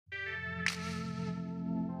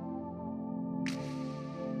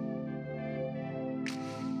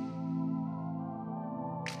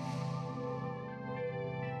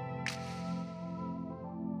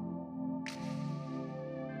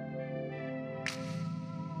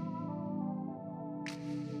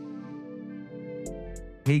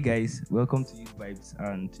Hey guys, welcome to Youth Vibes,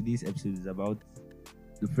 and today's episode is about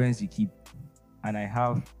the friends you keep. And I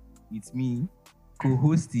have with me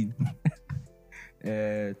co-hosting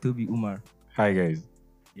Toby Umar. Hi guys.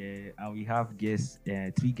 Yeah, and we have guests,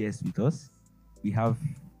 three guests with us. We have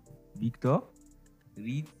Victor,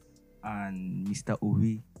 Reed, and Mr.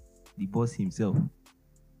 Ove, the boss himself,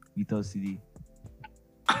 with us today.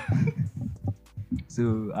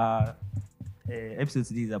 So, episode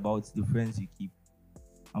today is about the friends you keep,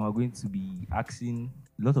 and we're going to be asking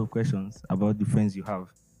a lot of questions about the friends you have.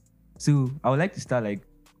 So, I would like to start like,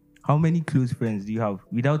 how many close friends do you have?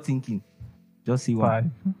 Without thinking, just say one.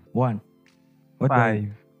 Five. One. What about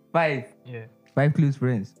you? Five. Five. Yeah. Five close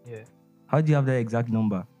friends. Yeah. How do you have that exact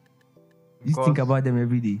number? You think Because- about them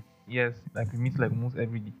every day. Yes, like we meet like almost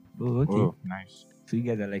every day. Oh, okay. Oh, nice. So you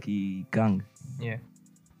guys are like a gang. Yeah.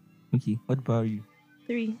 Okay. What about you?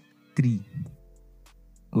 3. Three.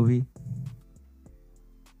 Ove.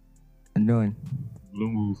 And no one. Blue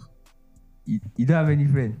move. You don't have any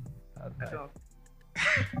friend.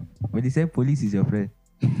 But they said police is your friend.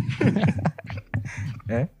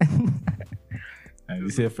 Eh? And we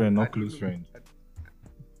say friend, not close friend.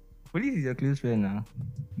 Police is your close friend now.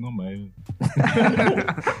 Not my own.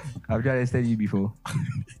 I've just arrested you before.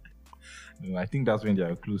 No, I think that's when they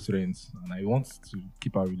are close friends. And I want to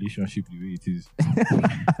keep our relationship the way it is.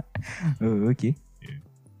 Oh, okay.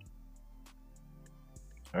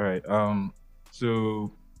 All right.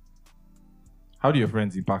 So how do your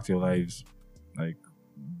friends impact your lives? Like,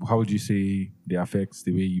 how would you say they affect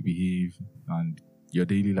the way you behave and your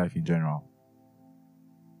daily life in general?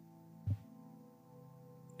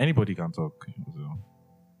 Anybody can talk. So.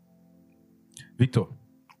 Victor.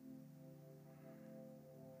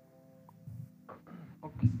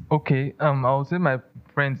 Okay. I would say my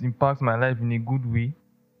friends impact my life in a good way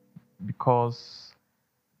because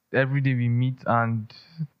every day we meet and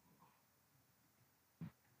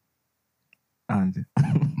And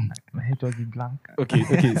my head just be blank. Okay.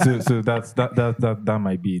 So that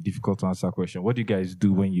might be a difficult to answer question. What do you guys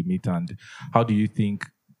do when you meet, and how do you think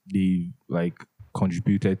they like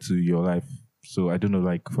contributed to your life? So I don't know,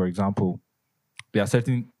 like for example, there are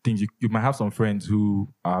certain things you might have some friends who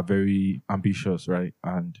are very ambitious, right?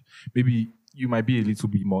 And maybe you might be a little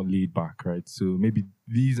bit more laid back, right? So maybe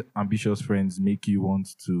these ambitious friends make you want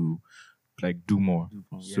to like do more.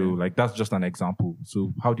 So like that's just an example.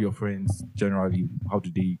 So how do your friends generally, how do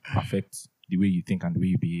they affect the way you think and the way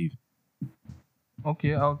you behave?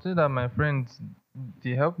 Okay, I would say that my friends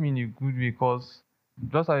they help me in a good way because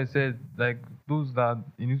just as I said, like those that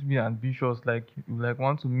you need to be ambitious, like you like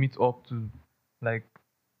want to meet up to like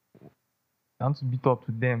want to meet up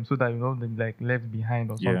to them so that you know them like left behind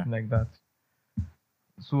or Yeah. something like that.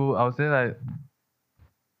 So I would say that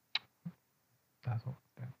that's all.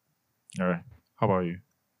 Yeah. All right. How about you?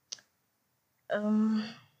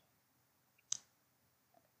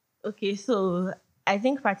 Okay, so I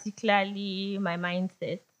think particularly my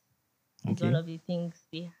mindset is Okay. one of the things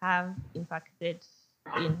they have impacted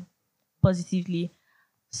in positively.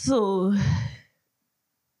 So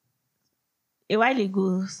a while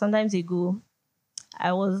ago, sometimes ago, I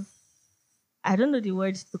don't know the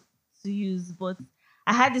words to use, but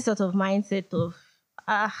I had this sort of mindset of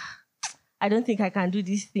I don't think I can do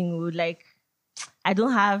this thing. Like I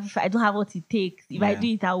don't have what it takes. If I Yeah. do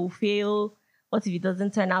it, I will fail. What if it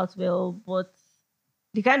doesn't turn out well? But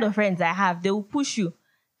the kind of friends I have, they will push you.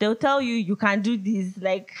 They'll tell you you can do this.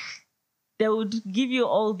 Like they would give you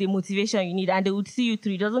all the motivation you need, and they would see you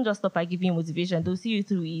through. It doesn't just stop at giving you motivation; they'll see you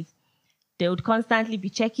through it. They would constantly be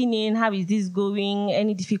checking in. How is this going?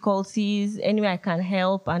 Any difficulties? Anywhere I can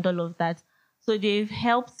help, and all of that. So they've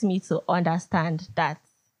helped me to understand that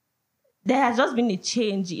there has just been a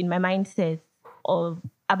change in my mindset of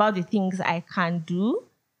about the things I can do.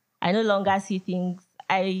 I no longer see things.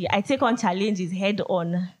 I take on challenges head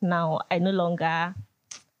on now. I no longer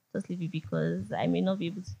just leave it because I may not be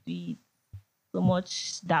able to do it. So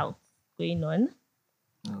much doubt going on.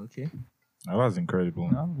 Okay. Oh, that's incredible.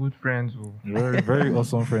 I'm good friends. Oh. Very, very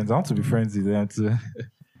awesome friends. I want to be friends with them too.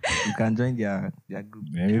 You can join their group.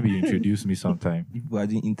 Yeah, maybe introduce me sometime. People are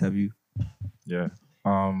doing interview. Yeah.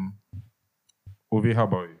 Ovi, how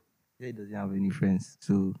about you? He doesn't have any friends.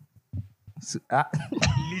 So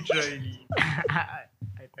Literally. I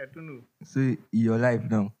don't know. so in your life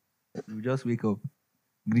now, you just wake up,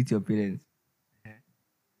 greet your parents. Yeah.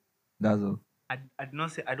 That's all. I did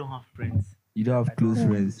not say I don't have friends. You don't have close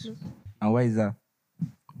friends. And why is that?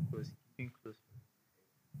 Because keeping close.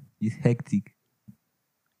 It's hectic.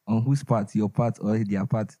 On whose part? Your part or their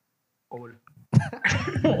part? All.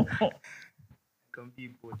 Can be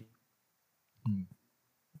body.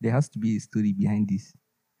 There has to be a story behind this.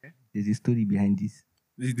 There's a story behind this.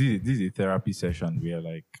 This is a therapy session. We are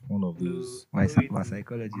like one of those We're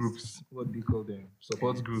psychologists. groups. What do you call them?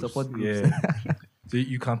 Support groups. Support groups. Yeah. So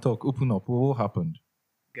you can talk. Open up. What happened?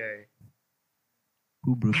 Guy.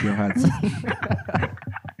 Who broke your heart?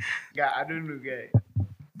 Guy, I don't know, guy.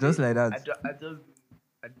 Just like I, that. ju- I just,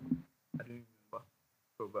 I don't remember.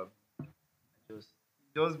 Probably.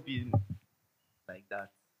 Just been like that.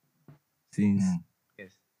 Since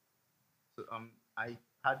Yes. So I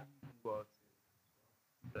hardly go out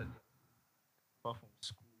apart from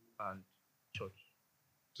school and church.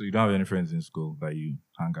 So you don't have any friends in school that you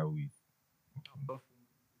hang out with? Apart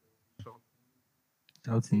from church.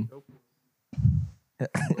 shouting. Oh,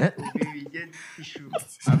 baby, get tissue.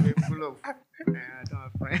 I'm full of. I don't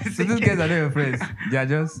have friends. So those guys are not your friends. They are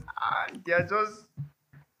just They are just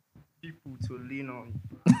people to lean on.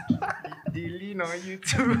 They lean on you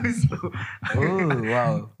too. So. oh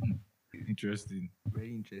wow. Interesting.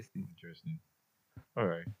 Very interesting. Interesting. All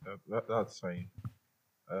right, that's fine.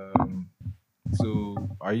 So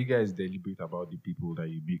are you guys deliberate about the people that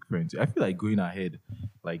you make friends with? I feel like going ahead,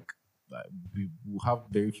 like we will have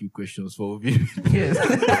very few questions for you. Yes.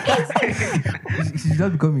 She's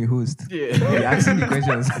just becoming a host. Yeah. You're asking the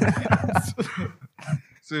questions.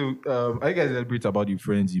 So are you guys deliberate about the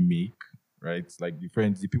friends you make, right? Like the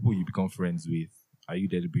people you become friends with. Are you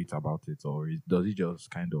deliberate about it, or does it just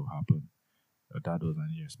kind of happen? Your dad was an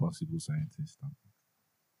irresponsible scientist.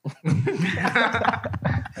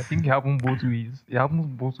 I think it happens both ways. It happens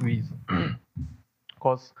both ways.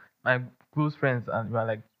 Because my close friends and we are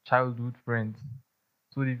like childhood friends.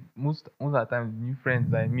 So the most of the time, the new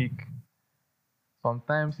friends I make,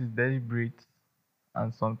 sometimes it's deliberate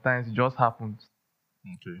and sometimes it just happens.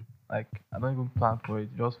 Okay. Like I don't even plan for it.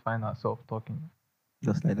 Just find ourselves talking.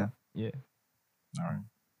 Just like that. Yeah. All right.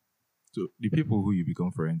 So the people who you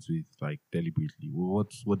become friends with, like deliberately, what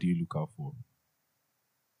do you look out for?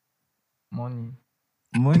 Money.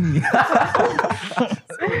 Money.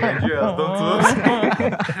 Nigerians don't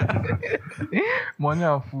Money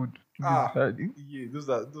and food. Yeah, that's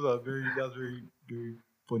very very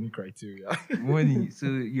funny criteria. Money. So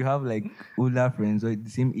you have like older friends or the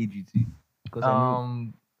same age with you? Because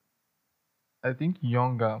I think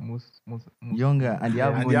younger most younger and they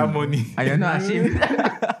have And money. they have money. And you're not ashamed.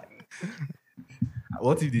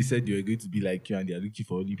 What if they said you were going to be like you and they are looking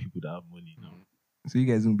for only people that have money now? So you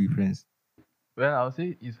guys won't be friends. Well, I'll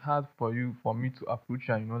say it's hard for me to approach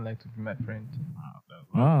you and you don't like to be my friend. That's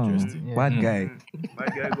Oh, interesting. Yeah. bad guy. My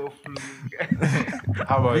guy go flu.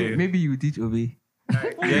 How about you? Maybe you teach Obe.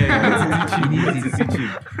 Yeah, you need to teach him.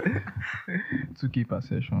 2K per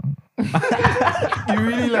session. You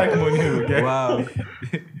really like money, okay? Wow.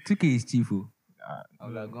 2K is cheap. Oh. I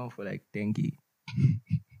would have gone for like 10K.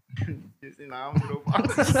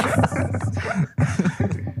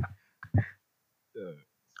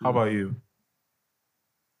 How about you?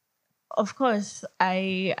 Of course,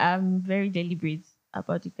 I am very deliberate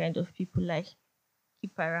about the kind of people I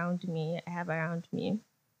keep around me, I have around me.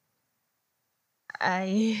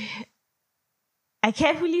 I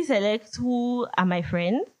carefully select who are my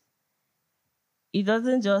friends. It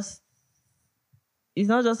doesn't just it's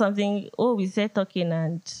not just something, oh, we said talking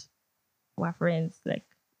and we're friends. Like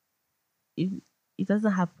it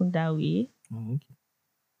doesn't happen that way. Oh, okay.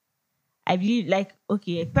 I believe, like,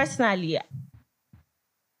 okay, personally,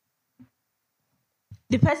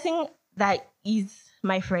 the person that is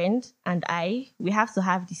my friend and we have to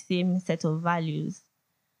have the same set of values.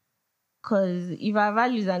 Because if our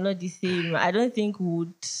values are not the same, I don't think we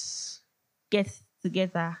would get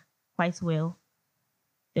together quite well.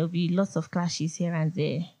 There'll be lots of clashes here and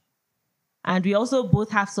there. And we also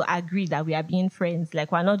both have to agree that we are being friends.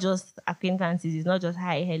 Like, we're not just acquaintances. It's not just,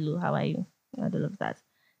 hi, hello, how are you? And all of that.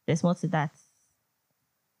 There's more to that.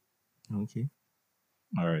 Okay.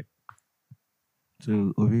 All right.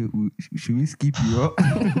 So, Obe, should we skip you up?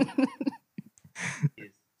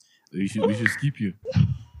 We should skip you.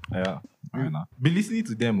 Yeah. Be listening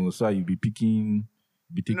to them also, you'll be taking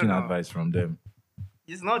No. advice from them.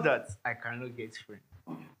 It's not that I cannot get friends.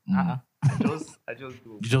 Mm. I just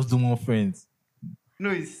do. You just don't want friends. No,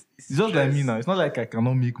 it's It's just like stress. me now. It's not like I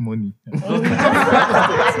cannot make money.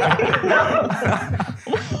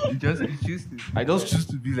 You choose I just choose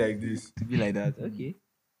to be like this. to be like that. Okay.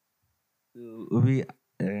 So, Obe,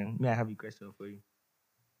 may I have a question for you?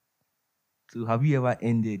 So, have you ever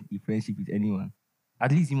ended a friendship with anyone?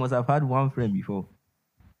 At least you must have had one friend before.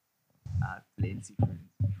 I had plenty friends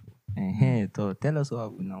before. So tell us what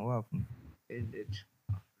happened now. What happened? Ended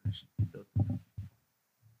our friendship with them.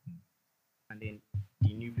 And then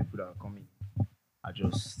the new people that are coming are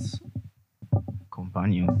just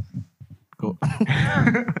companions.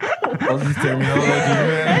 All this terminology,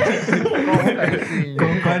 man. What are you saying?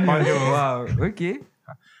 Companion. Wow. Okay.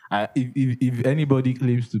 If anybody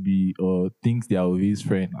claims to be or thinks they are his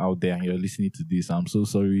friend out there and you're listening to this, I'm so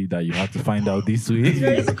sorry that you have to find out this way.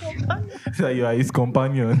 That you are his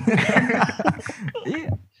companion. Yeah.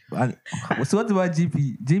 And so what about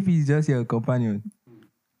GP? GP is just your companion.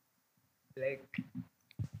 Like,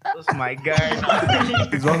 that's my guy.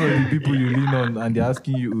 It's one of the people you lean on and they're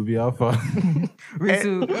asking you Ubi Alpha. Wait, so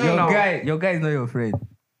no. your guy is not your friend.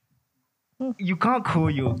 You can't call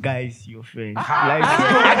your guys your friend. Like,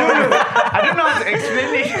 I don't know how to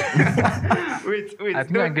explain it. wait. I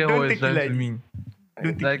think I get what take it's trying it to mean.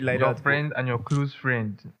 Don't take Like it like your that. friend and your close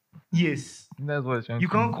friend. Yes. That's what it's trying You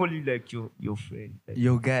to can't mean. call you like your friend. Like,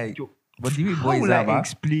 Your guy. Your- But the way how boys will are, I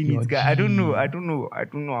explain Your it, guy? I don't know. G. I don't know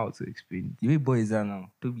how to explain it. the way boys are now.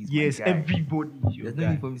 Toby is Yes, my guy. everybody is your There's no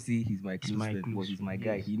guy. need for me to say he's my He's close my friend, close but he's my friend,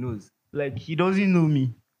 guy. yes. He knows. Like, he doesn't know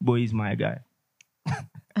me, but he's my guy.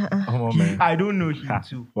 Come on, man. I don't know him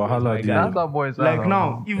too. Wahala, but he's dude. my That's guy. how boys are. Like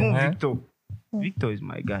now, even Uh-huh. Victor is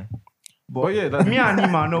my guy. But But yeah, that's me and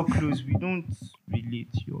him are not close. We don't relate.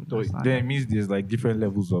 You so understand? then it means there's like different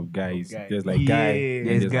levels of guys. Of guy. There's like guy, Yeah. and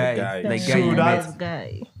There's there's guy. like guy. Like So guy you that's- met.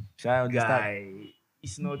 guy. Shall I understand? guy.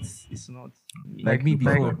 It's not. Like me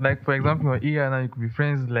before. Like for example, in here now you could be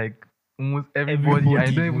friends with, like almost everybody, and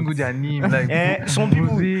you don't even know their name. Like Some people.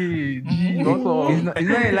 Jose, G, what's up? It's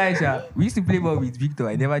not Elisha. We used to play ball with Victor.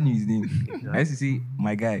 I never knew his name. I used to say,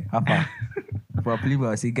 my guy, Hapa. For a play ball,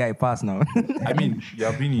 I say, guy, pass now. I mean, you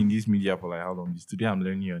have been in this media for like how long? Today I'm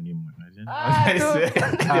learning your name. Man. If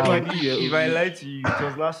I lie to you, it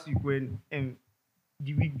was last week when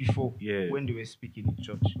the week before Yeah. when they were speaking in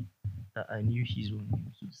church that I knew his own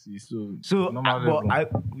name. See, so So, normal but level.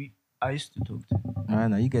 I used to talk to him.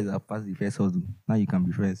 No, you guys have passed the first hurdle. Now you can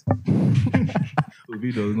be friends.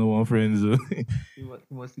 Obi does no one friends. So You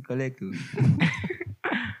must collect.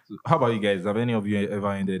 how about you guys? Have any of you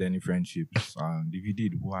ever ended any friendships? And if you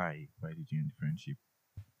did, why? Why did you end the friendship?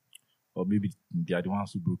 Or maybe they are the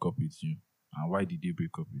ones who broke up with you. And why did they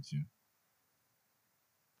break up with you?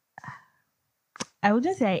 I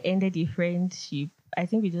wouldn't say I ended the friendship. I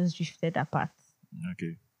think we just drifted apart.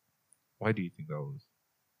 Okay. Why do you think that was?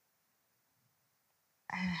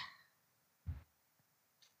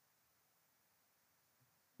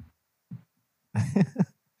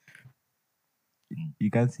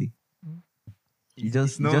 You can't see. You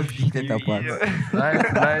just not drifted you- apart.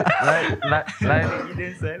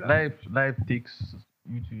 Life takes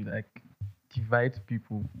you to like divide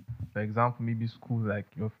people. For example, maybe school, like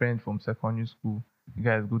your friend from secondary school, you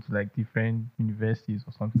guys go to like different universities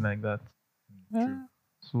or something like that. True.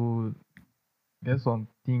 So there's some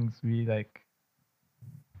things we like.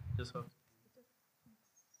 Just have to-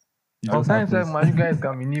 It just Sometimes happens. man, you guys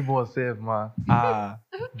can be neighbors, man. Ah,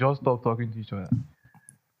 Just stop talking to each other.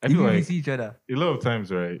 I you feel really like see each other. a lot of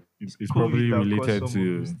times, right? It's COVID probably that caused related some of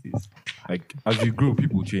to those things. like as you grow,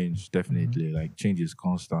 people change. Definitely, like change is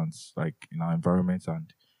constant, like in our environment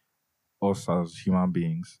and us as human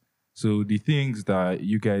beings. So the things that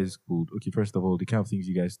you guys could, okay, first of all, the kind of things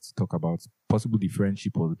you guys talk about, possibly the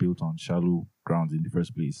friendship was built on shallow grounds in the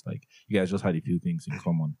first place. Like you guys just had a few things in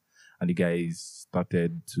common, and the guys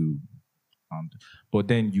started to, but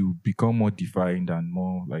then you become more defined and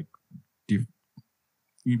more like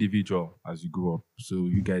individual as you grow up. So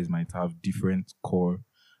you guys might have different core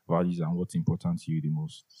values and what's important to you the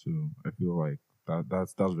most. So I feel like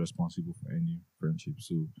that's responsible for any friendship.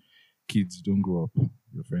 So kids, don't grow up.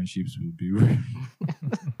 Your friendships will be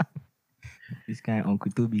This guy,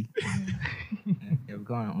 Uncle Toby. You've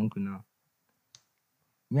become an uncle now.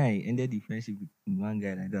 Me, I ended the friendship with one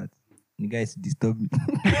guy like that. The guy used to disturb me.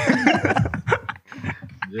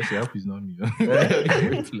 just help is not me.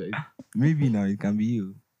 Like, Maybe now it can be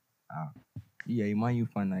you. Yeah, a Man U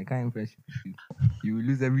fan. I can't impress you. You will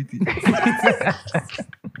lose everything.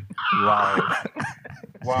 wow.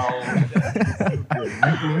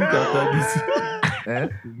 We'll meet after this. Eh?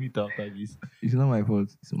 We'll meet after this. It's not my fault.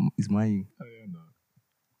 It's Man U. I don't know.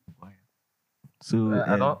 So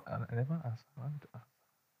I never asked. I want to ask.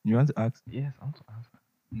 you want to ask? Yes, I want to ask.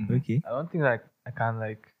 Mhm. Okay. I don't think like I can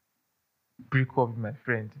like break up with my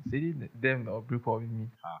friend. Say them or break up with me.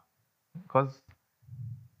 Because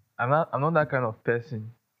I'm not that kind of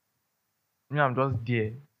person. Me, I'm just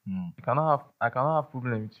there. Mm. I cannot have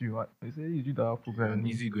problem with you. You say you do that have problem with An me.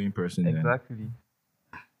 easygoing person. Then. Exactly.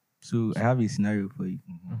 So I have a scenario for you.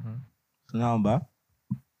 Mhm. Mm-hmm. So now,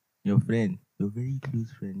 your friend, your very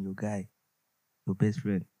close friend, your guy, your best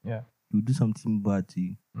friend, Yeah. you do something bad to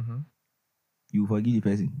you, Mm-hmm. you forgive the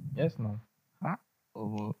person. Yes, no.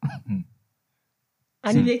 Oh,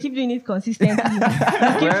 And if they keep doing it consistently,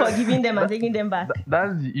 you keep forgiving them and taking them back.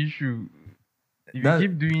 That's the issue. If That- you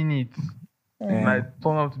keep doing it, Yeah. it might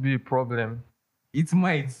turn out to be a problem. It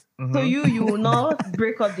might. Mhm. So you will not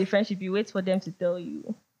break up the friendship. You wait for them to tell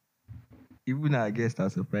you. Even our guests are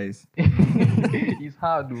surprised. It's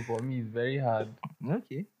hard though for me. It's very hard.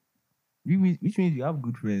 Okay. Which means you have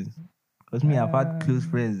good friends. Because me, I've had close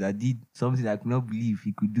friends that did something I could not believe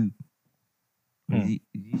he could do. Is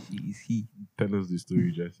she? Is he? Tell us the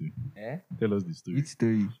story, Jesse. Eh? Tell us the story. Which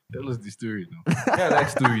story? Tell us the story now. Yeah, I like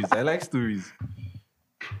stories. I like stories.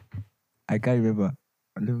 I can't remember.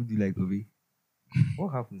 I never do like Obi. What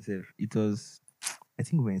happened, Seth? It was, I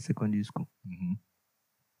think we were in secondary school. Mm-hmm.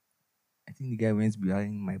 I think the guy went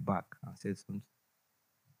behind my back and said something.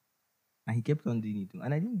 And he kept on doing it.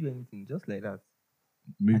 And I didn't do anything, just like that.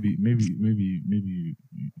 Maybe. Maybe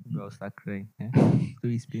I'll start crying. Eh?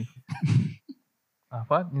 Story is painful. I've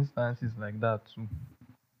had instances like that too.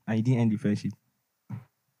 And you didn't end the friendship.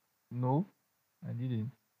 No, I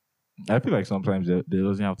didn't. I feel like sometimes there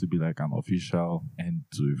doesn't have to be like an official end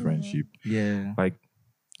to a friendship. Yeah. Like,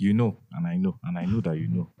 you know, and I know that you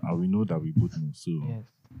know, and we know that we both know. So Yes.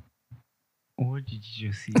 What did you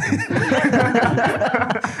just say?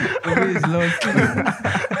 Obi is lost.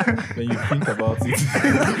 when you think about it,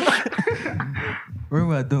 When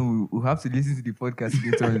we're done, we'll have to listen to the podcast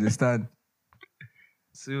again to understand.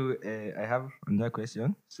 So, I have another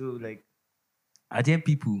question. So, like, are there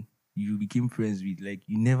people you became friends with, like,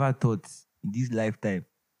 you never thought in this lifetime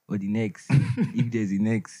or the next, if there's a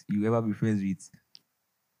next, you ever be friends with?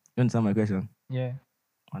 You understand my question? Yeah.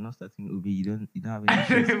 I'm not starting Obi. You don't have any I don't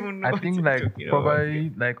friends. even know. I what think you're like talking about. probably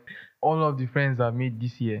like all of the friends I've made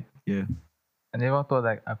this year, Yeah, I never thought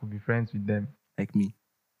like I could be friends with them. like me.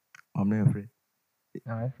 I'm not your friend.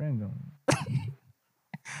 Now my friends don't.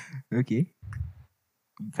 Okay.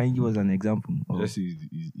 Can you give us an example? Of, Jesse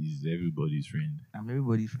is everybody's friend. I'm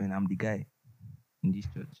everybody's friend. I'm the guy in this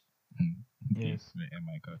church. Yes. Am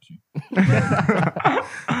I got you?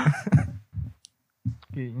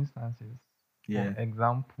 Okay, instances. Yeah. For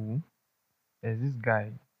example, there's this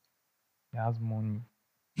guy. He has money.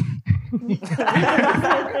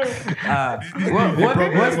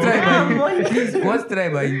 What tribe are you? Please, what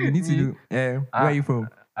tribe are you? You need to do. Where are you from?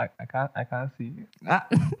 I can't see. Ah,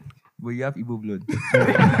 but you have Igbo blood.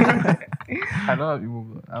 I don't have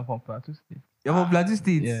Igbo blood. I'm from Plateau State. You're from Plateau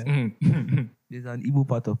State. Yeah. There's an Igbo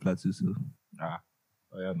part of Plateau, so.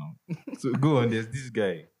 Oh yeah, no. So go on. There's this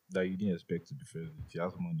guy that you didn't expect to be friends with. He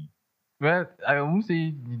has money. Well, I won't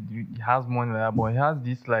say he has money like that, but he has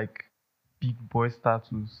this like big boy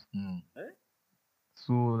status.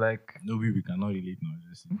 So like No, we cannot relate now,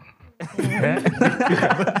 Jesse. eh,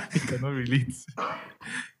 We cannot relate.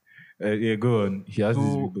 Yeah, go on. He has this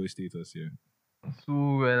So- big boy status here. so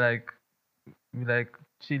we like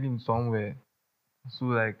chilling somewhere. So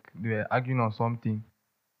like they were arguing on something.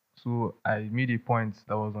 So I made a point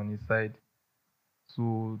that was on his side.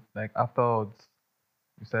 So like afterwards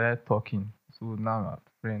we started talking. So now we're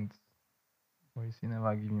friends. But he still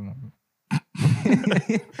never give me money.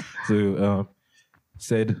 So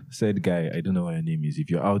said guy, I don't know what your name is. If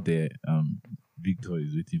you're out there, Victor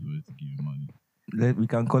is waiting for you to give you money. We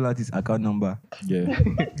can call out his account number. Yeah.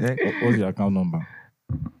 What's your account number?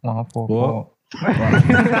 144.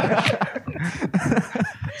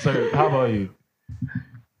 Sorry, how about you?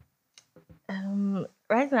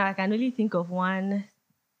 Right now, I can only think of one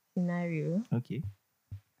scenario. Okay.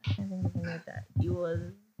 I think even know that it was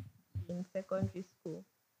in secondary school.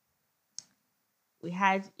 We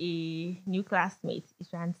had a new classmate, a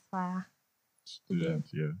transfer student,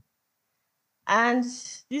 Yeah. and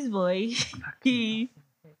this boy, he,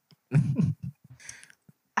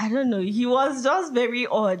 I don't know, he was just very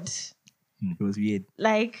odd. It was weird.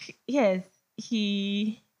 Like, yes,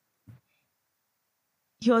 he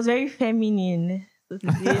was very feminine, so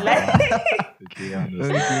to say. Like, Okay, I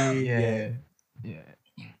understand. Okay. Yeah.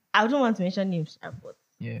 I don't want to mention names, but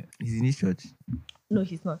Yeah. He's in his church. no,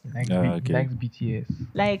 he's not. Like Okay. likes BTS.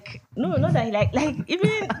 Like, no, not that he like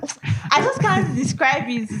even I just can't describe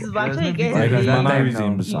his, but I'm sure you get Like his Yeah. it.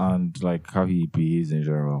 mannerisms and like how he behaves in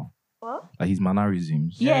general. What? Like his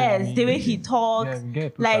mannerisms. Yes, the way he talks, Yeah, we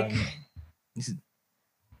get like This is-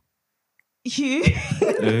 you.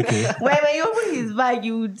 Okay. when you open his bag,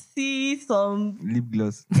 you would see some lip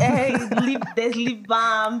gloss. there's lip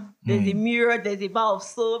balm, there's a mirror, there's a bar of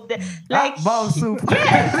soap, like Bar of soap.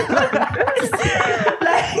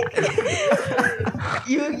 like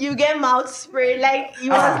you get mouth spray, like it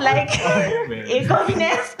was like a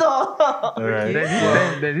convenience store. Alright.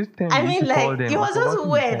 There's this thing I we used mean, to call like, them. it was I just forgot the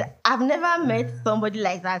weird. term. I've never met somebody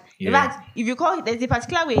like that. In Yeah. fact, if you call, there's a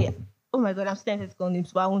particular way oh my God, I'm still tempted to call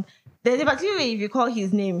names, but I won't. There's a particular way if you call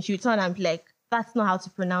his name, she will turn and be like, that's not how to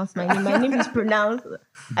pronounce my name. My name is pronounced.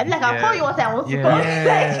 I'd be like, I'll call you what I want to call you.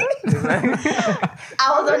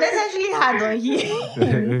 I was unnecessarily hard on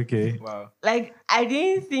him. Okay. Wow. Like, I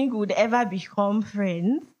didn't think we'd ever become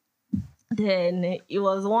friends. Then it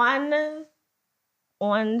was one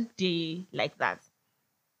day like that.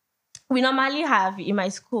 We normally have in my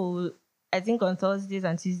school, I think on Thursdays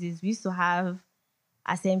and Tuesdays, we used to have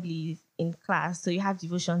assemblies in class. So you have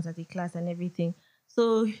devotions at the class and everything.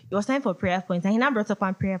 So it was time for prayer points. And he now brought up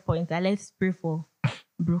one prayer point that let's pray for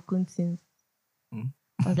broken things. I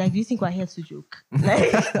was like, do you think we're here to joke?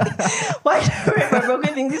 Like, why do you pray for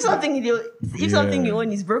broken things? If something you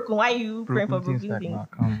own is broken, why are you praying for broken things?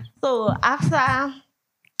 So after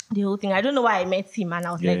the whole thing, I don't know why I met him and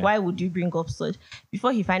I was like, why would you bring up such?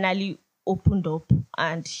 Before he finally opened up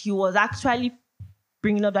and he was actually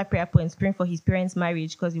bringing up that prayer point, praying for his parents'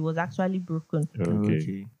 marriage because he was actually broken.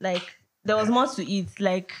 Okay. Like, there was more to it.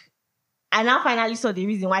 Like, I now finally saw the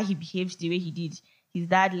reason why he behaved the way he did. His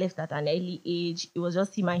dad left at an early age. It was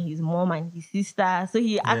just him and his mom and his sister. So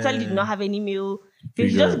he actually did not have any male. He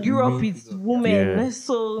just grew up with women. Yeah.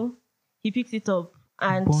 So he picked it up.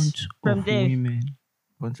 And Bunch from of there, women.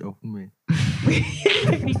 Bunch of women. we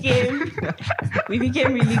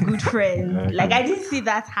became really good friends. Like, I didn't see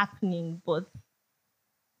that happening, but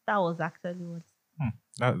that was actually what.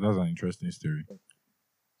 That's an interesting story.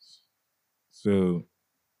 So,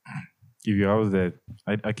 if you're out there,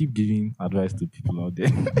 I keep giving advice to people out there.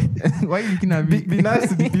 Why are you looking at me? Be nice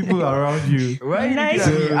to the people around you. Why are you Nice.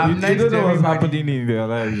 looking at me? I'm You nice don't to know what's everybody. happening in their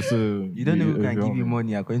lives. So You don't know who can give you money.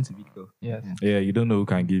 money according to Victor. Yes. Yeah, you don't know who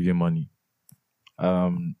can give you money.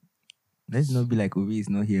 Let's not be like Ovi is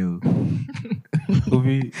not here.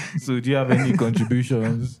 Obi, so do you have any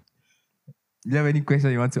contributions? Do you have any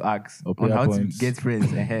question you want to ask Or on prayer how points? to get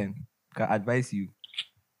friends? Can advise you.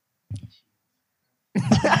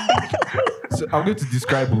 So I'm going to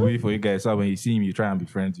describe Obi for you guys. So when you see him, you try and be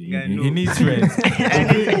friends with him. Yeah, He needs friends.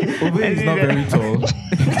 Obi is not very tall.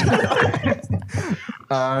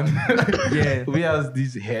 And Yeah. Obi has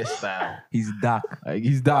this hairstyle. He's dark. Like,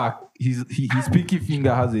 he's dark. His pinky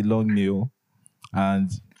finger has a long nail, and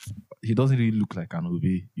he doesn't really look like an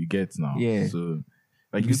Obi. You get now. Yeah. So,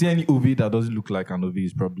 like, you see any Obi that doesn't look like an Obi,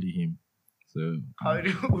 it's probably him. So, How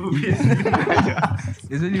do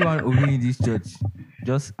There's only one Ovi in this church.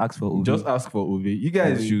 Just ask for Ovi. just ask for Obi. You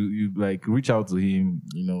guys Obi. should you like reach out to him.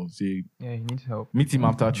 You know, say Yeah, he needs help. meet him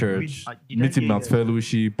after church, Did I meet him hear at that?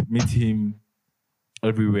 fellowship, meet him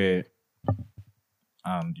everywhere,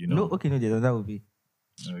 and you know. No, okay, no, there's another Ovi.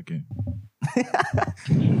 Okay.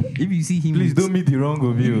 If you see him, Please don't meet the wrong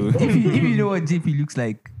Obi. oh. if you know what JP looks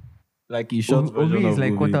like, Like he short version Ovi is of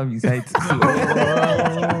like Obi. quarter of his height.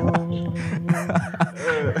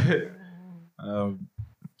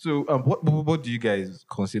 What do you guys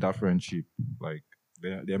consider friendship? Like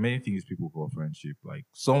there are many things people call friendship. Like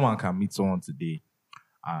someone can meet someone today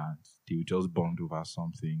and they will just bond over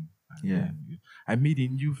something. And Yeah. then I made a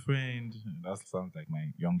new friend. That sounds like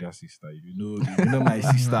my younger sister. If you know my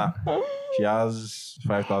sister, she has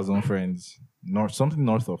 5,000 friends. Something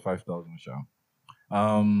north of 5,000, sha.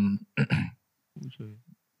 I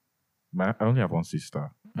only have one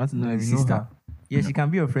sister. I want to know Yeah, his we know sister. her. Yeah, she can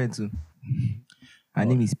be your friend too. Her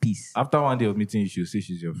name is Peace. After one day of meeting, she'll say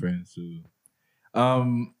she's your friend. So,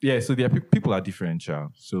 so there are people are different,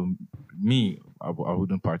 child. So me, I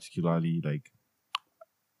wouldn't particularly like.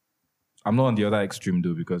 I'm not on the other extreme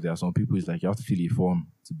though, because there are some people. It's like you have to fill a form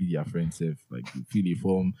to be their friend. Self, like you fill a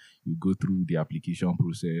form, you go through the application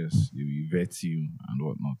process, you vet you and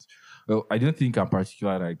whatnot. Well, I don't think I'm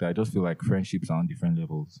particular like that. I just feel like friendships are on different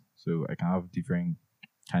levels. So I can have different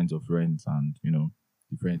kinds of friends, and in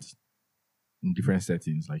different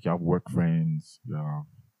settings. Like you have work friends, you have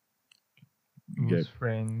Close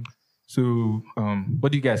friends. So,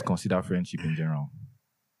 what do you guys consider friendship in general?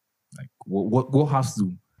 Like, what has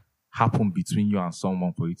to happen between you and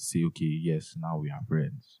someone for you to say, okay, yes, now we are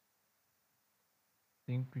friends?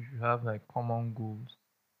 I think we should have like common goals.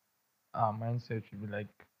 Our mindset should be like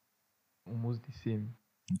almost the same.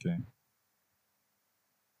 Okay.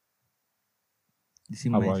 The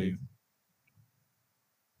same How about mindset. you?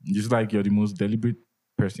 Just like you're the most deliberate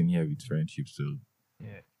person here with friendship, so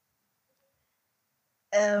Yeah.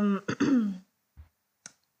 I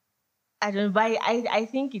don't know, but I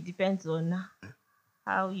think it depends on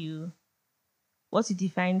what you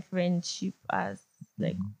define friendship as,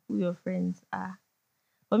 like who your friends are.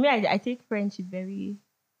 For me, I take friendship very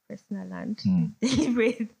personal and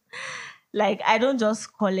deliberate. Like, I don't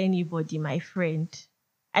just call anybody my friend.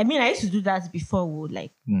 I mean, I used to do that before.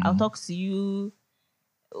 Like, I'll talk to you.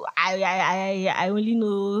 I only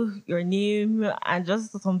know your name and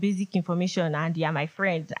just some basic information, and you're my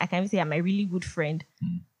friend. I can even say I'm a really good friend,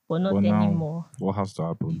 but not But now, anymore. what has to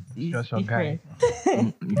happen? It's Just your guy.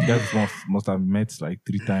 different. You guys must have met like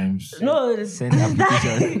 3 times. No, Send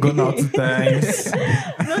application. Gone out 2 times.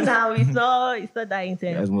 no, now it's not that You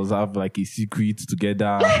intense. guys must have like a secret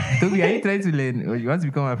together. Toby, are you trying to learn or you want to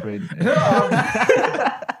become my friend?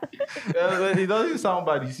 It doesn't sound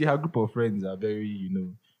bad. You see, her group of friends are very,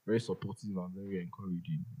 very supportive and very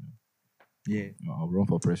encouraging. Yeah. I'll run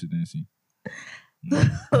for presidency.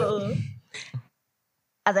 So,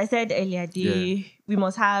 as I said earlier, we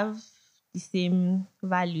must have the same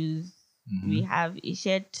values. We have a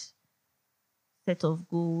shared set of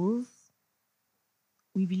goals.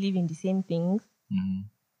 We believe in the same things.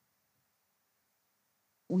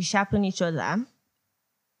 We sharpen each other.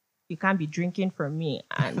 You can't be drinking from me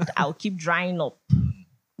and I'll keep drying up.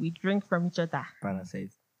 We drink from each other.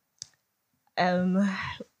 Parasite.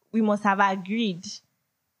 We must have agreed.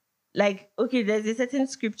 Like, okay, there's a certain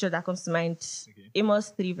scripture that comes to mind. Okay.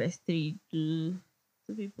 Amos 3 verse 3. Do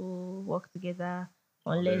two people work together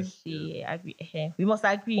unless they agree? We must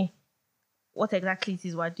agree what exactly it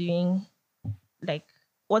is we're doing. Like,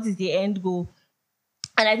 what is the end goal?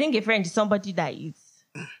 And I think a friend is somebody that is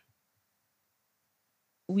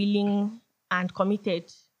willing and committed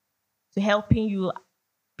to helping you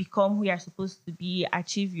become who you're supposed to be,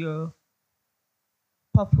 achieve your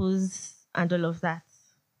purpose and all of that.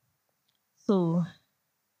 So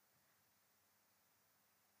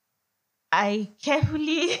I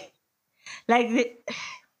carefully I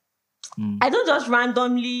don't just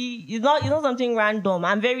randomly, it's not something random.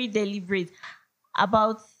 I'm very deliberate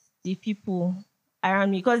about the people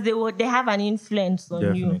around me because they have an influence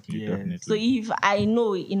on you. Definitely. So if I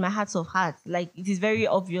know in my heart of hearts, like it is very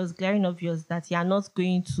obvious, glaring obvious that you are not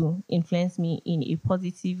going to influence me in a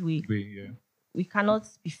positive way, we cannot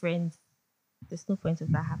be friends. There's no point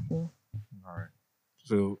of that happening. All right.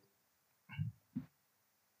 So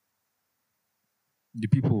the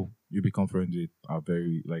people you become friends with are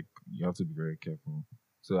very, you have to be very careful.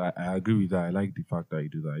 So I agree with that. I like the fact that you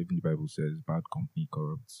do that. Even the Bible says bad company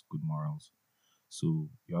corrupts good morals. So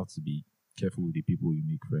you have to be careful with the people you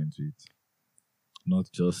make friends with.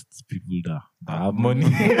 Not just people that have money.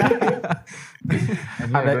 I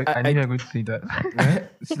knew you were going to say that.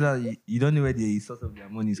 So that you don't know where the source of their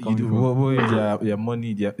money is coming from. What is their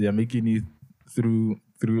money? They're making it through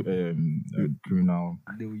criminal.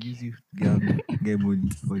 They will use you to get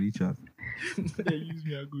money for each other. They use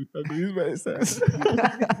me. I go use myself.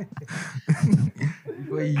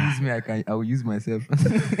 Before you use me, I will use myself.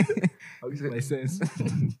 I'll use my sense.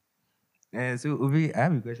 So Ovi, I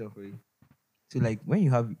have a question for you. So when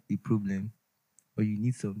you have a problem or you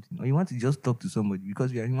need something or you want to just talk to somebody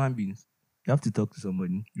because we are human beings, you have to talk to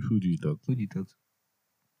somebody. Who do you talk to? Who do you talk to?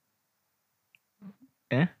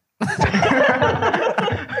 Eh?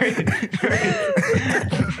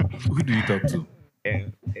 Who do you talk to?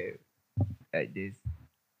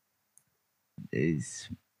 There's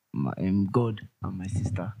my God and my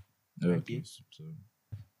sister. Okay. So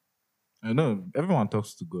I know everyone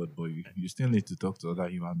talks to God, but you still need to talk to other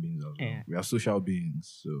human beings as well. Yeah. We are social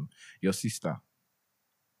beings. So your sister.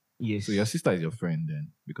 Yes. So your sister is your friend then,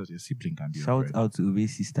 because your sibling can be your Shout friend. out to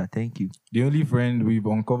Ovi's sister. Thank you. The only friend we've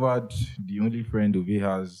uncovered, the only friend Ovi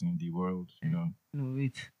has in the world, No,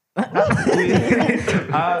 wait.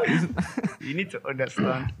 You need to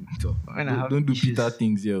understand. When I have Don't do issues, Peter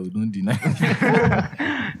things here. Don't deny.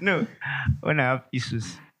 No, when I have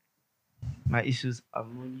issues, my issues are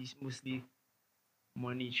mostly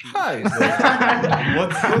money issues. Hi.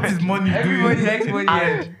 What is money Everybody doing? likes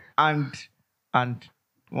money. And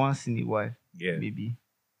once in a while, Yeah. maybe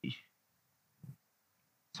if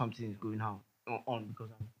something is going on because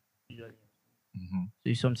I'm usually. Mhm. So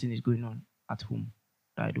if something is going on at home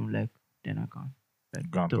that I don't like, then I can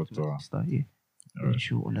Go and talk to my her. sister. Yeah, Alright. and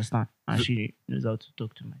she'll understand, and she knows how to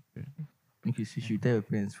talk to my parents. Okay, she should tell your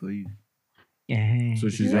parents for you. Yeah. So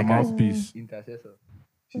she's your like mouthpiece. Intercessor.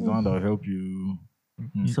 She's the one that will help you.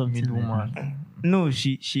 Something Middleman. No,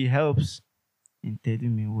 she helps in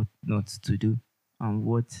telling me what not to do and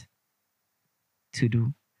what to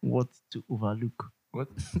do, what to overlook. What?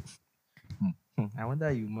 I wonder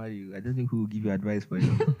how you marry. I don't know who will give you advice for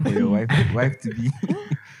your wife to be.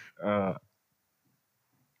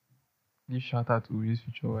 Give shout out to his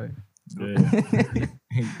future wife.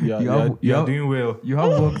 Yeah. You're doing well. You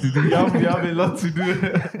have work to do. You have a lot to do.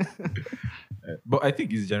 But I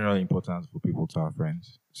think it's generally important for people to have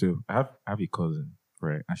friends. So I have a cousin,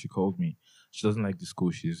 right? And she called me. She doesn't like the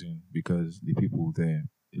school she's in because the people there,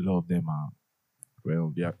 a lot of them are,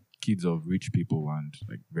 well, kids of rich people and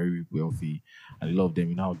like very wealthy, and a lot of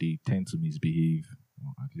them, they tend to misbehave.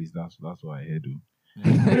 Well, at least that's what I heard.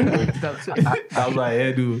 That's what I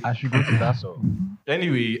heard. I should go to that. So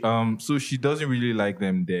Anyway, so she doesn't really like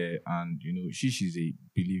them there, and she's a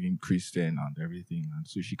believing Christian and everything, and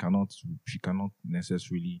so she cannot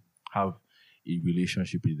necessarily have a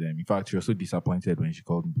relationship with them. In fact, she was so disappointed when she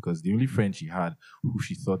called me because the only friend she had who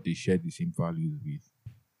she thought they shared the same values with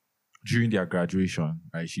during their graduation,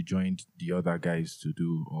 right? She joined the other guys to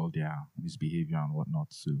do all their misbehavior and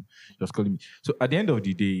whatnot. So she was calling me. So at the end of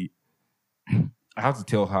the day, I had to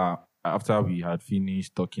tell her after we had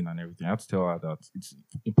finished talking and everything, I had to tell her that it's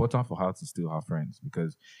important for her to still have friends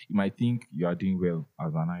because you might think you are doing well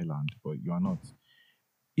as an island, but you are not.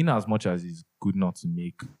 In as much as it's good not to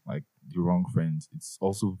make like the wrong friends, it's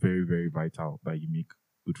also very, very vital that you make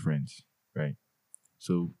good friends, right?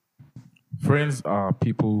 So friends are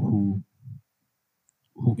people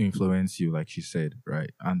who influence you, like she said,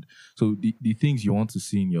 right? And so the things you want to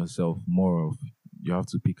see in yourself more of, you have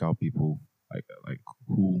to pick out people like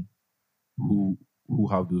who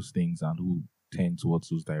have those things and who tend towards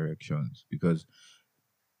those directions. Because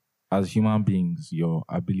as human beings, your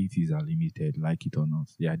abilities are limited, like it or not.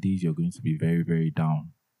 There are days you're going to be very, very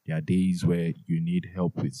down. There are days where you need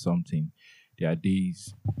help with something. There are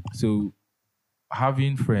days. So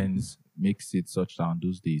having friends makes it such that on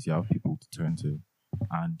those days you have people to turn to.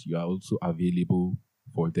 And you are also available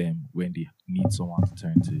for them when they need someone to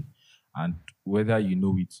turn to. And whether you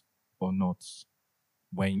know it or not,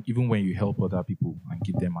 even when you help other people and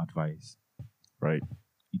give them advice, right,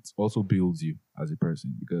 it also builds you as a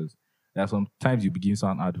person, because there are sometimes you begin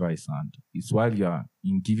some advice and it's while you are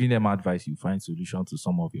in giving them advice you find solution to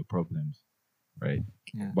some of your problems, right?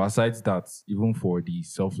 Yeah. But besides that, even for the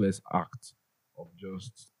selfless act of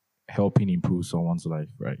just helping improve someone's life,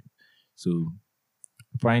 right? So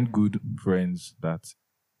find good friends that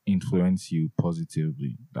influence you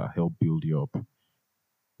positively, that help build you up.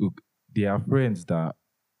 Look, there are friends that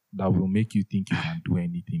will make you think you can do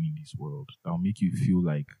anything in this world. That will make you feel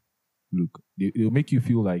like, they'll make you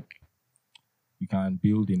feel like you can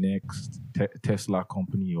build the next Tesla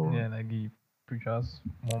company or like the preacher's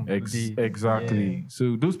mom. Exactly. Yeah.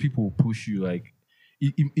 So those people push you like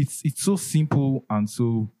it's so simple and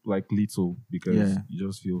so like little because you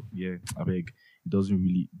just feel I beg. It doesn't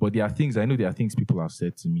really. But there are things people have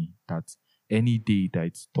said to me that any day that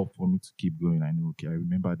it's tough for me to keep going, I know, okay, I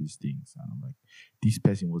remember these things. And I'm like, this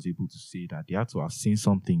person was able to say that. They had to have seen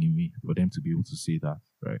something in me for them to be able to say that,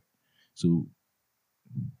 right? So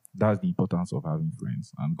that's the importance of having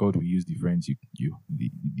friends. And God will use the friends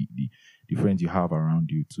the friends you have around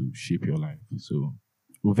you to shape your life. So,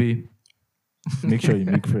 Uwe, make sure you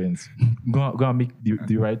make friends. Go and make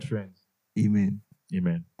the right friends. Amen.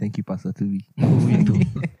 Amen. Thank you, Pastor Toby.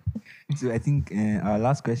 So I think our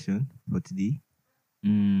last question for today,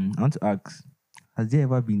 I want to ask, has there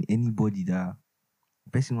ever been anybody that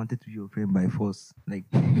the person wanted to be your friend by force? Like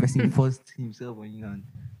the person forced himself on you, and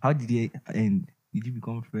how did it end? Did you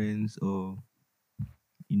become friends or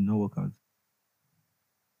it not work out?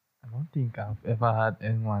 I don't think I've ever had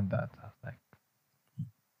anyone that has like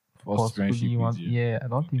First friendship with you. Yeah, I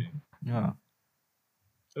don't think. Yeah.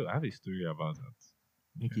 So I have a story about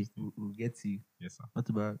that. Okay, we'll get to you. Yes, sir. What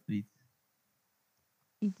about it?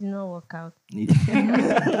 It did not work out.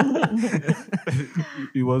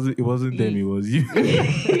 It wasn't them, it was you.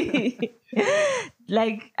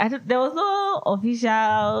 Like there was no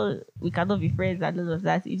official we cannot be friends and all of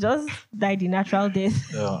that. It just died in natural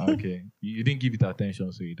death. Oh, okay. You didn't give it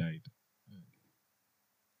attention, so it died.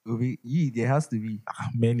 There has to be.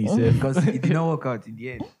 Many said Because it did not work out in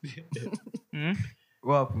the end.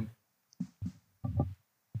 What happened?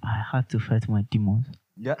 I had to fight my demons.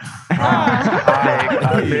 Yeah.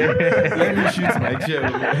 Let me shoot my chair.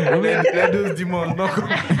 Let those demons knock on.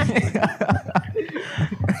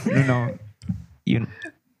 No. You know,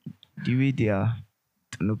 the way they are,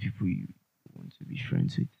 to know people you want to be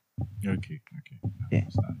friends with. Okay. I Yeah.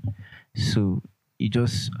 understand. So you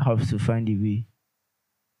just have to find a way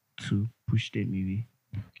to push them away.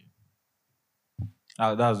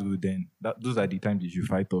 That's good then. Those are the times you should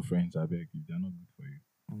fight your friends, I beg you. They're not good for you.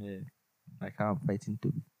 Yeah. Like how I'm fighting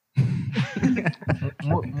Toby.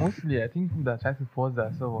 Mostly, I think people that try to force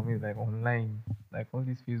themselves on me like online, like all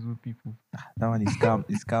these Facebook people. That one is scam.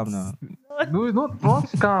 It's scam now. No, it's not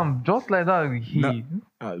scam. Just like that. Hey,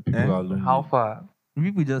 People are lonely. how far? Some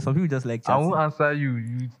people just like I chatting. won't answer you.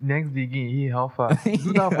 You next day again. Hey, how far?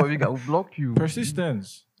 Do that for a week. I will block you.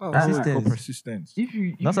 Persistence. Persistence. Persistence. If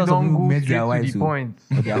you That's you how some don't people go met straight their to wives, the oh, point,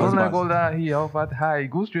 or their don't like husbands. all that. Hey, how far? Hi,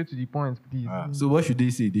 go straight to the point, please. So what should they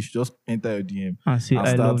say? They should just enter your DM And say, and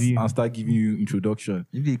I start love you. and start giving you introduction.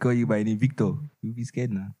 If they call you by name Victor, you'll be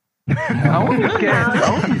scared now. I won't be scared.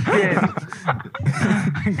 I won't be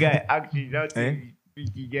scared. Guy, actually, that's Eh? a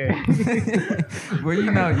freaky guy. But you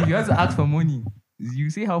now, if you have to ask for money, you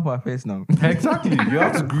say how far first now. Exactly. You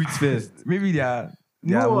have to greet first. Maybe they are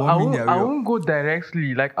No, I warming won't. their I way up. won't go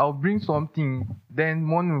directly. Like I'll bring something, then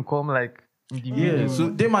money will come like in the Yeah. middle. So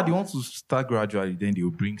they want to start gradually, then they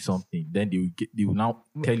will bring something. Then they will now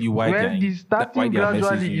tell you why when the why starting they are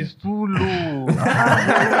gradually messaging is too low.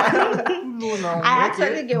 Too low now. I okay?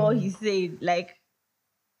 actually get what he said. Like,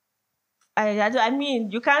 I mean,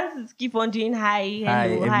 you can't keep on doing hi,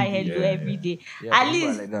 hello, Hi, hi, every day. hello Yeah, every day. Yeah, At some people are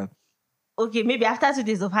least, like that. okay, maybe after 2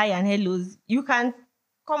 days of hi and hellos, you can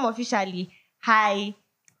come officially. Hi,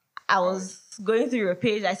 I was going through your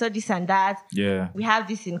page. I saw this and that. Yeah. We have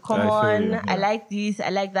this in feel common. you, I yeah. like this. I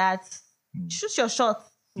like that. Shoot your shot.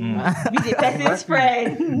 Mm. Be the person's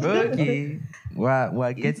friend. Okay.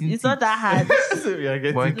 We're getting It's not that hard. So we are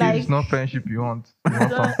getting But in case Like- it's not friendship you want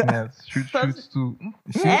something else. Shoot too.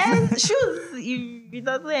 And shoes, if it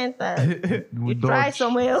doesn't enter, You you will try dodge.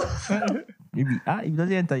 somewhere else. Maybe if it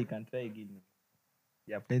doesn't enter, you can try again.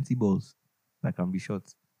 There are plenty balls that can be shot.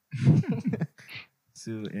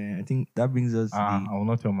 So I think that brings us to I will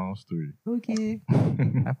not tell my own story. the okay.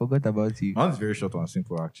 I forgot about you. Mine's very short and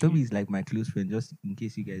simple, actually. Toby is like my close friend, just in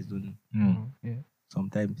case you guys don't know. Mm. Yeah,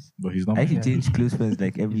 Sometimes But he's not. I actually Yeah. change close friends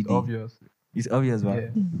like every it's day. obvious. It's obvious,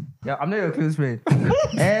 man. Yeah. Yeah, I'm not your close friend.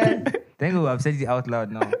 Thank God I've said it out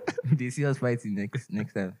loud now. They see us fighting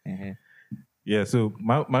next time. Yeah, so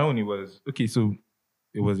my only was okay. So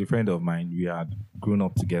it was a friend of mine. We had grown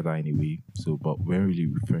up together in a way. So, but we weren't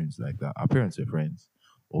really friends like that. Our parents were friends,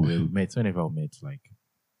 or we met. Whenever we met, like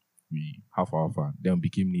we half. Then we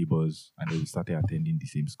became neighbors, and then we started attending the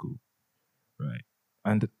same school, right?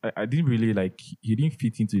 And I didn't really like. He didn't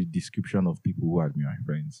fit into the description of people who had been my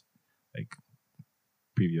friends, like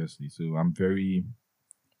previously. So I'm very.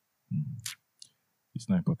 It's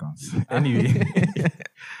not important. Anyway,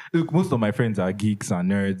 look, most of my friends are geeks and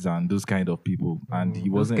nerds and those kind of people, and he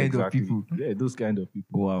wasn't kind of exactly. people. Yeah, those kind of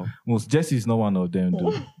people. Wow. Most Jesse is not one of them,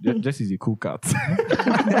 though. Jesse is a cool cat.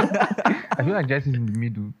 I feel like Jess is in the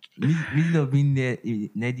middle. Middle of being there,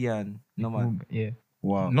 nerdy and normal. Yeah.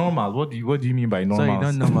 Wow. Normal. What do you mean by normal? Sorry,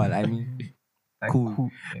 not normal. I mean, Like, cool.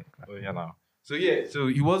 Yeah. Oh, yeah, now. So yeah, so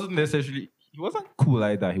he wasn't cool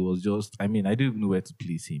like that. He was just, I mean, I don't even know where to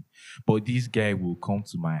place him. But this guy will come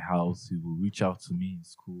to my house. He will reach out to me in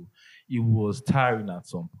school. It was tiring at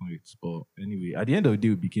some point. But anyway, at the end of the day,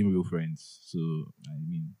 we became real friends. So, I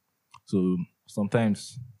mean, so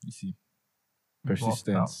sometimes, you see,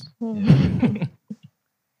 persistence.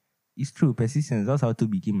 It's true. Persistence. That's how to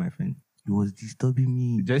became my friend. He was disturbing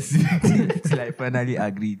me. Just Till I finally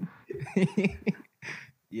agreed.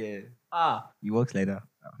 Yeah. It works like that.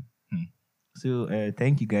 So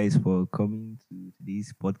thank you guys for coming to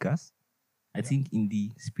today's podcast. I think in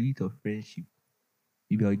the spirit of friendship,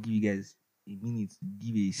 maybe I'll give you guys a minute to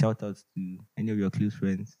give a shout out to any of your close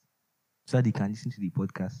friends so that they can listen to the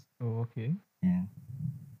podcast. Oh, okay. Yeah.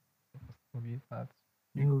 Maybe that.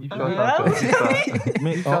 You- You shout out to your sister.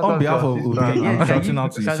 Me, Shout on out behalf to of your sister. Obi, Yeah, I'm yeah, shouting you-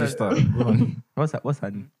 out to your shout out- sister. Go on. What's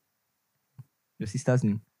her name? Your sister's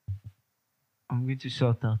name? I'm going to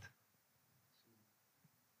shout out.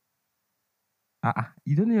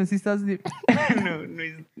 You don't know your sister's name? no,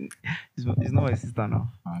 it's not my sister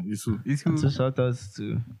now. It's who? It's who? So shout outs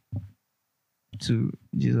to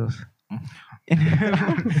Jesus.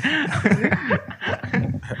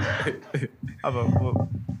 Well,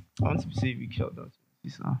 I want to say a big shout out to my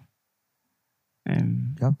sister.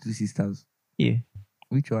 You have two sisters. Yeah,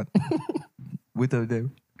 Which one? Both of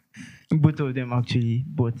them. both of them actually,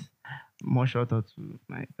 but more shout out to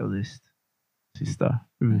my eldest sister,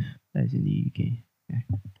 Ruth, that's in the UK.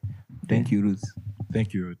 Thank you, Ruth,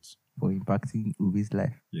 Thank you, Ruth. for impacting Ube's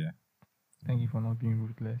life. Thank you for not being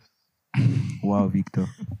ruthless. Wow, Victor.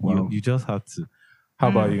 Wow. You just had to. How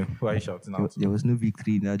about you? Who are you shouting out to? There was no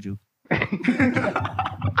victory in that joke.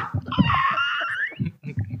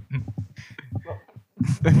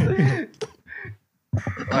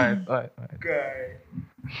 Alright.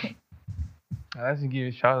 I'd like to give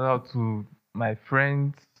a shout out to my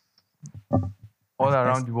friends all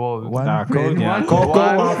around the world. One Call friend, one-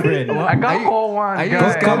 one friend. I can't call one are you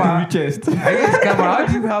guy. scammer? the richest. I guess, come on, how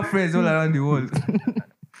do you have friends all around the world?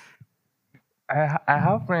 I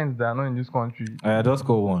have friends that are not in this country. Just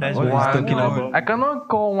call one. That's What what is he's talking about. I cannot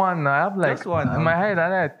call one now. I have like Just one now. in my head.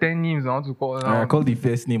 I have 10 names I want to call. I call the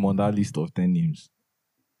first name on that list of 10 names.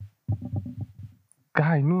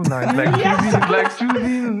 Guy, no, now it's like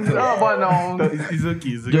choosing. How about now? It's okay.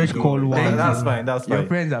 It's okay. Just call one. Yeah, that's fine. That's Your fine.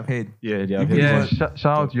 friends have heard. Yeah, they have Yeah, heard.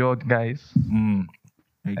 shout out to your guys, Mm.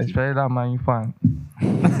 Okay. especially that Man U fan.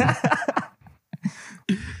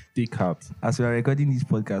 Take heart. As we are recording this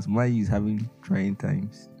podcast, Man U is having trying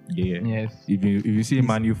times. Yeah. Yes. If you see a Please-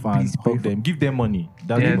 Man U fan, please pray hug for- them. Give them money.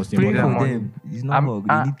 That's Yes, the most pray Pray for for important. them. them. It's not I'm- hug.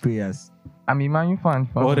 They I- need prayers. I'm a Man U fan.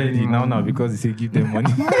 Already now because they say give them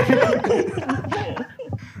money.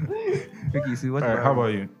 Okay, so what Alright, how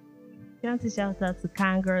about you? I want to shout out to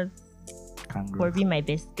Kangaroo Kangaroo? for being my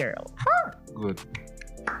best girl. Good.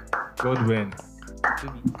 God win.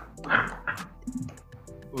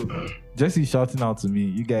 Jesse shouting out to me.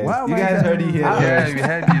 You guys, Why am you I guys heard it shouting here out? Yeah, first. we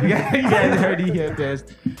heard you. You guys heard it here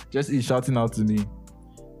first. Jesse shouting out to me.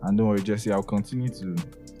 And don't worry, Jesse, I'll continue to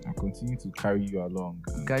carry you along.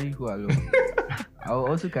 Carry who along? I will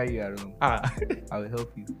also carry you along. Ah. I will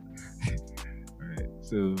help you. Alright.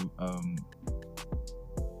 So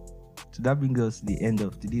So that brings us to the end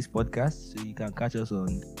of today's podcast. So you can catch us on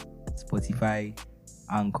Spotify,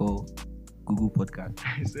 Anchor, Google Podcast.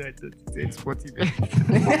 So I thought it said Sporty Bet.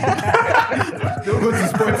 don't go to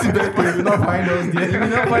Spotify, you will not find us there. You will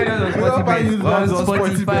not find us on You will not find Spotify. us On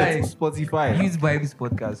Spotify. Spotify. Used by this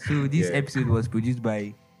podcast. So this Yeah. episode was produced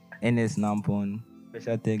by F.R.I.E.N.D.S. Nampon.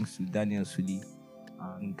 Special thanks to Daniel Suli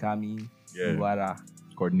and Kami Yeah. Iwara.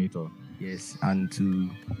 Coordinator. Yes, and to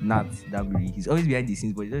Nat Dabiri. He's always behind the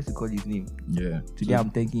scenes, but he doesn't call his name. Yeah. Today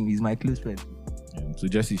I'm thanking him. He's my close friend. So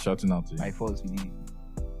Jesse shouting out to you. My fault, really.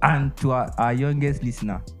 And to our youngest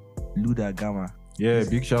listener, Luda Gama. Yeah,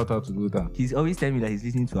 big shout out to Luther. He's always telling me that he's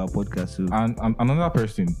listening to our podcast. So And another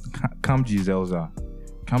person, Kamji Zelza.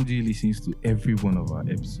 Kamji listens to every one of our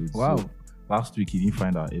episodes. Wow. So last week he didn't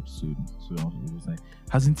find our episode. So he was like,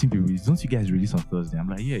 hasn't it been released? Don't you guys release on Thursday? I'm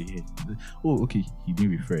like, yeah. Oh, okay. He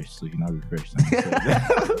didn't refresh, so he now refreshed.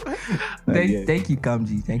 thank you,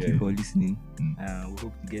 Kamji. Thank you Yeah. for listening. Mm. We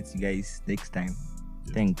hope to get you guys next time.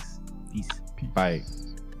 Thanks. Peace. Bye.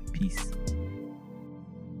 Peace.